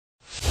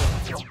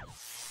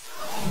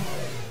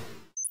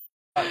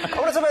I want to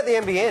talk about the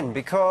NBN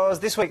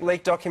because this week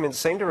leaked documents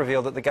seem to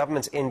reveal that the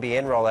government's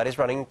NBN rollout is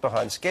running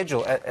behind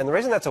schedule. And the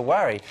reason that's a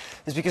worry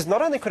is because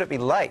not only could it be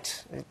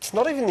late, it's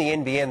not even the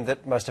NBN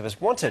that most of us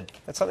wanted.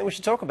 That's something we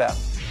should talk about.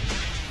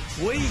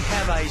 We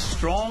have a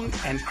strong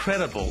and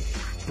credible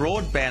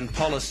broadband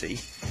policy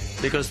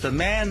because the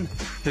man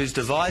who's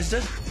devised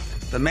it,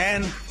 the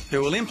man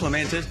who will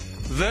implement it,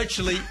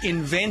 virtually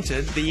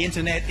invented the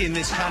internet in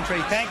this country.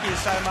 Thank you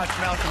so much,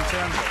 Malcolm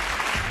Turnbull.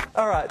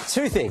 All right,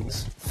 two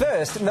things.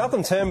 First,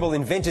 Malcolm Turnbull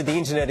invented the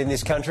internet in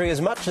this country as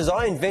much as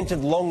I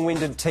invented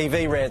long-winded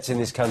TV rants in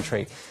this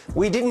country.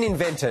 We didn't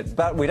invent it,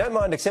 but we don't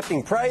mind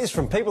accepting praise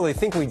from people who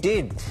think we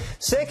did.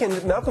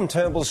 Second, Malcolm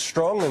Turnbull's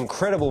strong and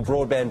credible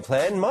broadband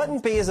plan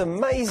mightn't be as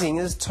amazing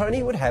as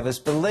Tony would have us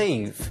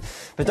believe.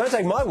 But don't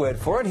take my word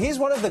for it. Here's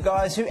one of the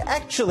guys who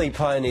actually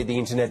pioneered the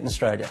internet in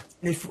Australia.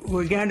 If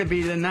we're going to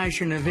be the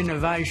nation of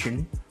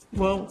innovation,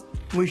 well,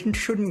 we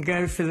shouldn't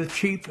go for the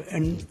cheap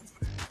and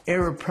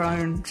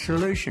error-prone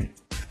solution.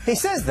 He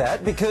says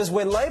that because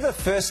when Labor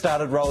first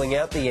started rolling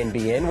out the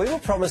NBN, we were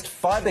promised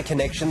fibre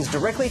connections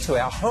directly to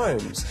our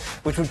homes,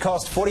 which would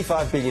cost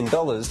 $45 billion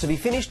to be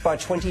finished by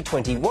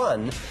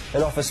 2021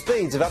 and offer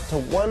speeds of up to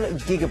 1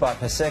 gigabyte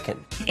per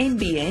second.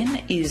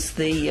 NBN is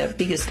the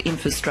biggest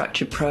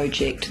infrastructure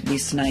project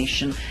this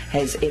nation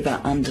has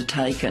ever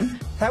undertaken.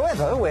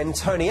 However, when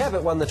Tony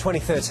Abbott won the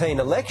 2013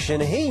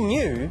 election, he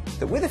knew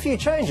that with a few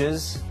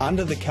changes...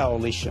 Under the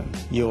coalition,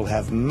 you'll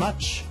have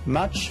much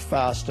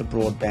faster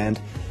broadband,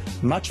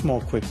 much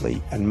more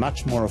quickly and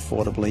much more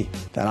affordably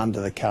than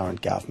under the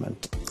current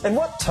government. And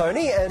what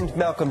Tony and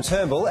Malcolm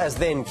Turnbull, as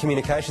then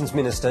Communications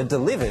Minister,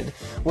 delivered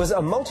was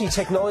a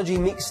multi-technology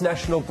mixed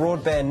national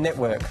broadband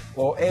network,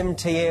 or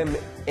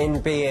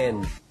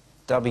MTM-NBN.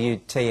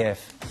 WTF.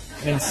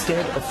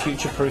 Instead of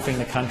future-proofing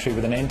the country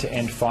with an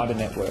end-to-end fibre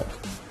network,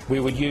 we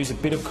would use a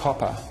bit of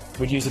copper,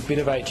 we'd use a bit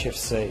of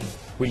HFC,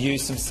 we'd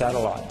use some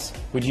satellites,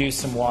 we'd use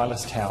some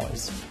wireless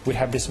towers. We'd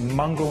have this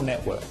mongrel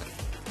network.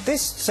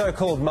 This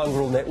so-called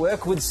mongrel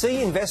network would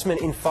see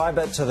investment in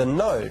fibre to the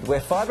node, where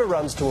fibre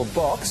runs to a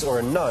box or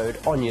a node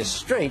on your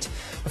street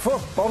before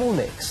it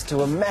bottlenecks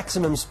to a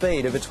maximum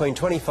speed of between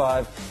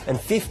 25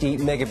 and 50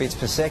 megabits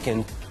per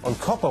second on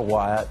copper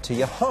wire to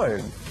your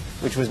home,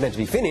 which was meant to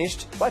be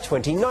finished by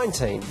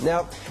 2019.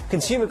 Now,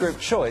 Consumer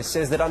Group Choice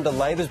says that under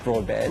Labor's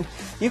broadband,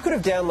 you could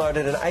have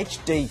downloaded an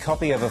HD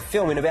copy of a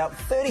film in about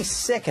 30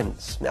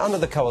 seconds. Now, under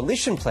the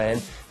Coalition plan,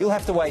 you'll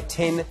have to wait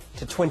 10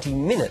 to 20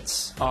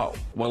 minutes. Oh,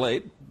 well,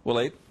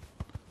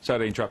 sorry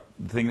to interrupt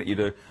the thing that you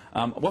do.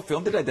 What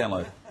film did they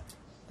download?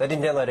 They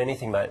didn't download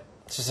anything, mate.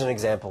 It's just an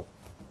example.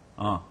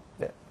 Oh.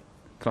 Yeah.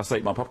 Can I still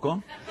eat my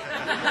popcorn?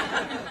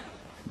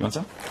 You want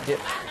some? Yep.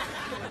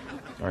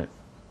 All right.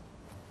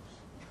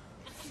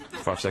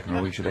 5-second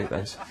rule, you should eat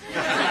those.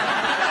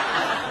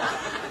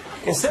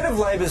 Instead of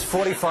Labor's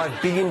 $45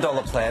 billion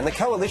plan, the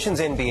Coalition's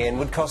NBN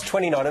would cost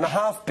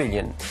 $29.5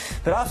 billion.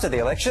 But after the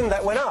election,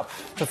 that went up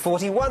to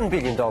 $41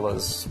 billion.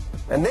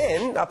 And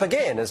then up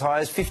again, as high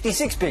as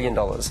 $56 billion.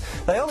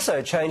 They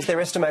also changed their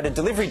estimated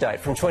delivery date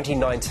from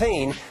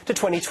 2019 to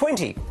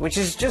 2020, which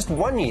is just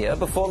 1 year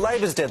before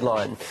Labor's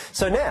deadline.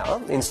 So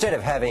now, instead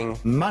of having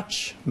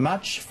much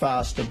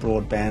faster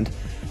broadband,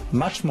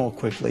 much more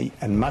quickly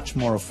and much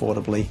more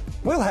affordably,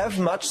 we'll have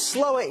much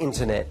slower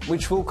internet,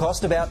 which will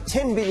cost about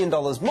 $10 billion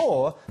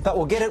more, but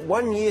will get it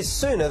 1 year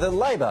sooner than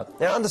Labor.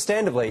 Now,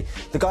 understandably,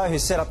 the guy who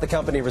set up the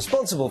company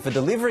responsible for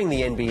delivering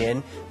the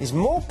NBN is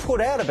more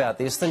put out about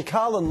this than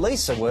Carl and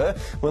Lisa were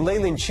when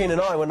Leland Chin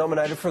and I were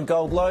nominated for a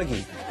gold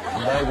Logie.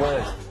 And they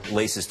weren't.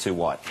 Lisa's too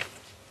white.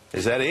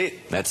 Is that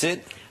it? That's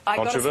it? I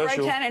got a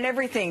Controversial? spray tan and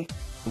everything.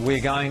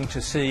 We're going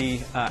to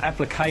see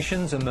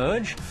applications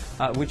emerge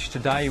which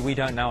today we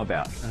don't know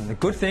about. And the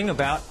good thing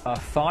about a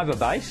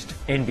fibre-based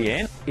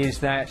NBN is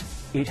that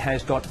it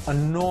has got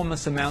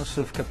enormous amounts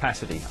of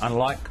capacity.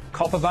 Unlike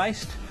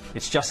copper-based,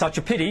 it's just such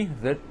a pity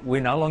that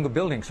we're no longer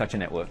building such a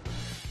network.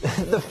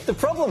 The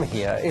problem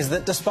here is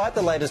that despite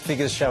the latest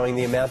figures showing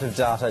the amount of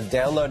data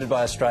downloaded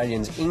by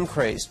Australians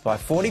increased by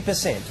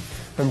 40%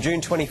 from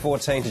June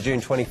 2014 to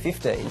June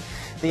 2015,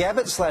 the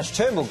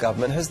Abbott/Turnbull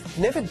government has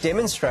never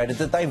demonstrated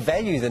that they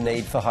value the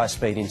need for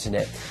high-speed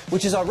internet,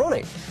 which is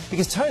ironic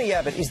because Tony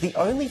Abbott is the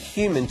only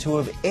human to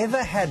have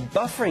ever had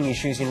buffering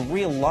issues in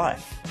real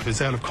life. If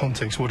it's out of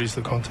context, what is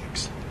the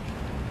context?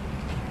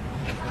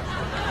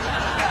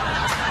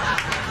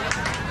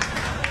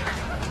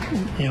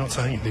 You're not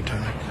saying anything,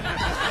 Tony.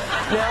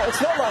 Now,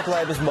 it's not like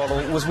Labor's model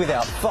was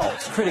without fault.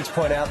 Critics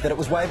point out that it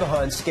was way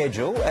behind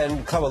schedule,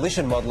 and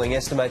Coalition modelling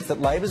estimates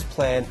that Labor's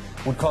plan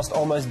would cost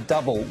almost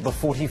double the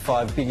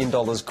 $45 billion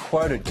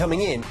quoted, coming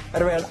in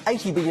at around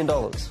 $80 billion.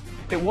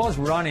 It was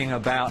running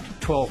about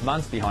 12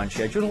 months behind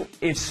schedule.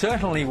 It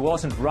certainly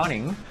wasn't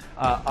running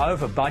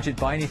over budget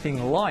by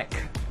anything like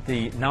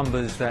the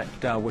numbers that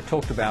were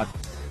talked about.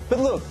 But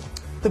look,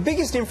 the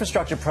biggest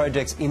infrastructure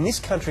projects in this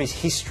country's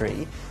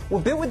history were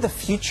built with the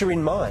future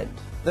in mind.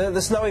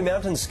 The Snowy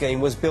Mountains scheme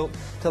was built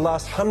to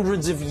last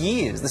hundreds of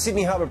years. The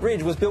Sydney Harbour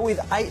Bridge was built with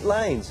 8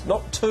 lanes,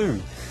 not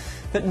 2.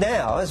 But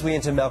now, as we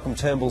enter Malcolm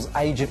Turnbull's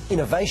age of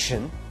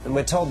innovation, and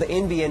we're told the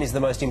NBN is the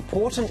most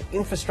important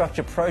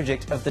infrastructure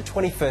project of the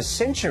 21st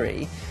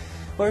century,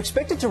 we're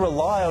expected to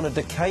rely on a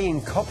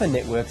decaying copper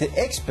network that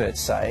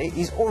experts say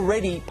is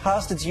already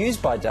past its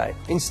use-by date,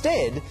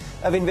 instead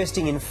of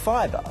investing in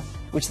fibre,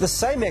 which the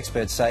same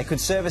experts say could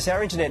service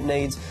our internet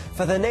needs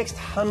for the next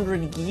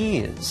 100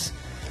 years.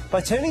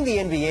 By turning the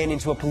NBN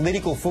into a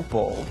political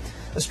football,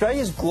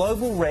 Australia's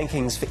global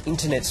rankings for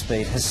internet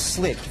speed has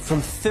slipped from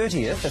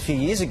 30th a few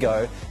years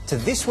ago to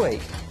this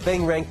week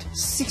being ranked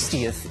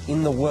 60th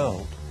in the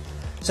world.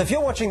 So if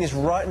you're watching this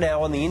right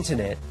now on the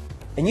internet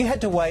and you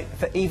had to wait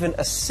for even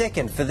a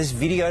second for this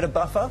video to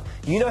buffer,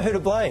 you know who to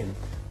blame.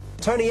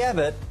 Tony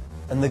Abbott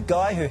and the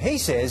guy who he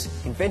says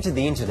invented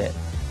the internet.